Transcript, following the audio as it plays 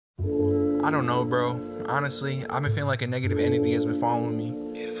I don't know, bro. Honestly, I've been feeling like a negative entity has been following me.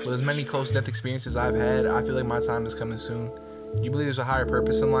 With as many close death experiences I've had, I feel like my time is coming soon. Do you believe there's a higher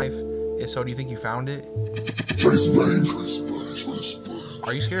purpose in life? If so, do you think you found it?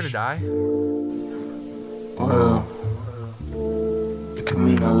 Are you scared to die? Well, it could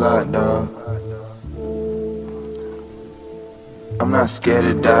mean a lot, dog. I'm not scared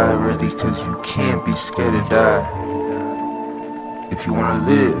to die, really, cause you can't be scared to die. If you wanna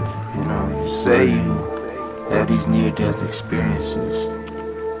live, you know, you say you have these near-death experiences.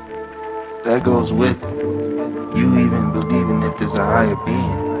 That goes with you even believing that there's a higher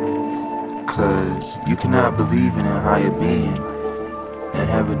being. Cause you cannot believe in a higher being and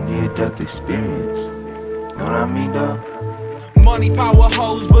have a near-death experience. You know what I mean, dog? Money, power,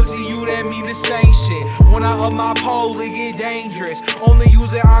 hoes, but see you, that mean the same shit. When I up my pole, it get dangerous. Only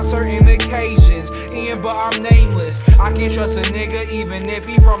use it on certain occasions. Ian, but I'm nameless. I can't trust a nigga even if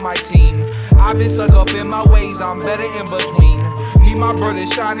he from my team. I've been stuck up in my ways, I'm better in between. Me, my brother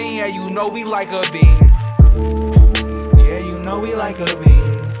shining, yeah, you know we like a beam. Yeah, you know we like a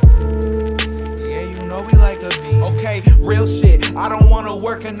beam. Yeah, you know we like a beam. Okay, real shit, I don't wanna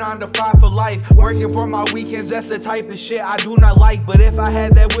work a 9 to 5 for life. Working for my weekends, that's the type of shit I do not like. But if I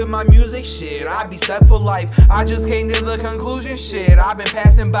had that with my music, shit, I'd be set for life. I just came to the conclusion, shit, I've been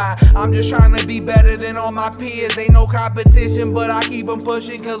passing by. I'm just trying to be better than all my peers. Ain't no competition, but I keep them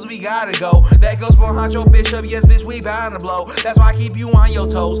pushing cause we gotta go. That goes for Honcho Bishop, yes bitch, we bound to blow. That's why I keep you on your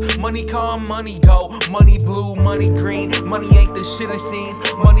toes. Money come, money go. Money blue, money green. Money ain't the shit it seems.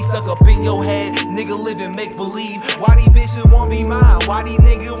 Money stuck up in your head. Nigga living make believe. Why these bitches won't be mine? Why these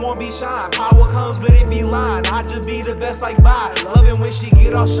niggas won't be shine? Power comes but it be lying. I just be the best like bye. Loving when she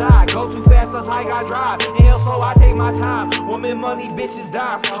get all shy. Go too fast, that's how I drive. Inhale so I take my time. Woman, money, bitches,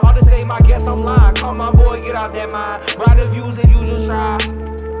 dimes. All the same, I guess I'm lying. Call my boy, get out that mind. Brighter views and you just try.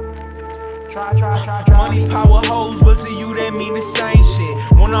 Try. Money, power, hoes, but to you that mean the same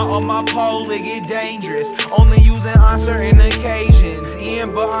shit. When I'm on my pole, it get dangerous. Only using on certain occasions.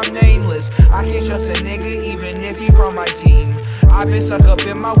 Ian, but I'm nameless. I can't trust a nigga even if he from my team. I've been stuck up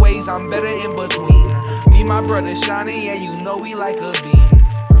in my ways, I'm better in between. Me, my brother shining, yeah, you know we like a beam.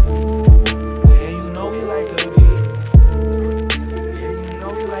 Yeah, you know we like a beam. Yeah, you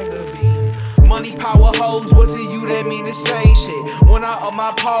know we like a beam. Money, power, hoes, but to you that mean the same shit. When I up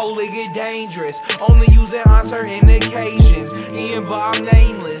my pole, it get dangerous. Only use it on certain occasions. Ian, but I'm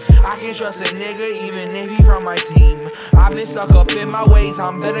nameless. I can't trust a nigga even if he from my team. I've been stuck up in my ways,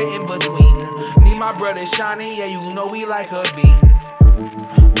 I'm better in between. Me, my brother shining, yeah, you know we like a beam.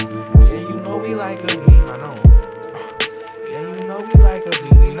 Yeah, you know we like a beam, I know. Yeah, you know we like a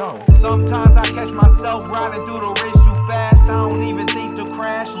beam, we know. Sometimes I catch myself riding through the race too fast. I don't even think to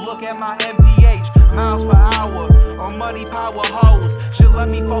crash. Look at my MPH, miles per hour. On money, power, hoes. Should let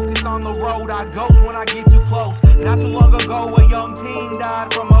me focus on the road. I ghost when I get too close. Not too long ago, a young teen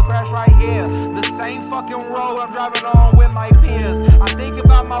died from a crash right here. The same fucking road I'm driving on with my peers. I think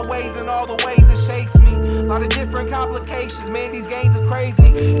about my ways and all the ways it shakes me. A lot of different complications, man, these games are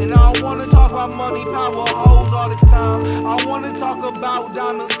crazy. And I don't wanna talk about money, power, hoes all the time. I wanna talk about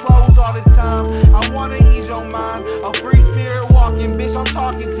diamonds, clothes all the time. I wanna ease your mind. A free spirit walking, bitch, I'm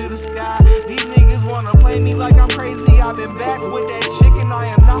talking to the sky. These niggas wanna play me like I'm crazy. I've been back with that chicken. I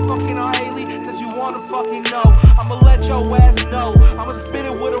am not fucking on Haley, since you wanna fucking know. I'ma let your ass know. I'ma spit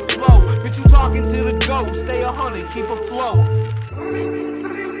it with a flow. Bitch, you talking to the goat. Stay 100, keep a flow.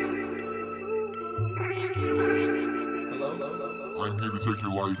 I'm here to take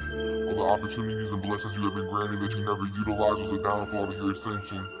your life. All the opportunities and blessings you have been granted that you never utilized was a downfall to your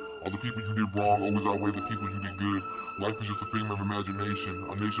ascension. All the people you did wrong always outweigh the people you did good. Life is just a figment of imagination,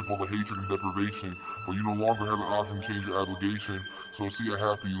 a nation full of hatred and deprivation. But you no longer have the option to change your obligation. So see I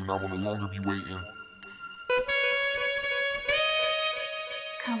have for you, and I will no longer be waiting.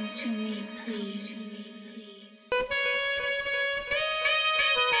 Come to me, please.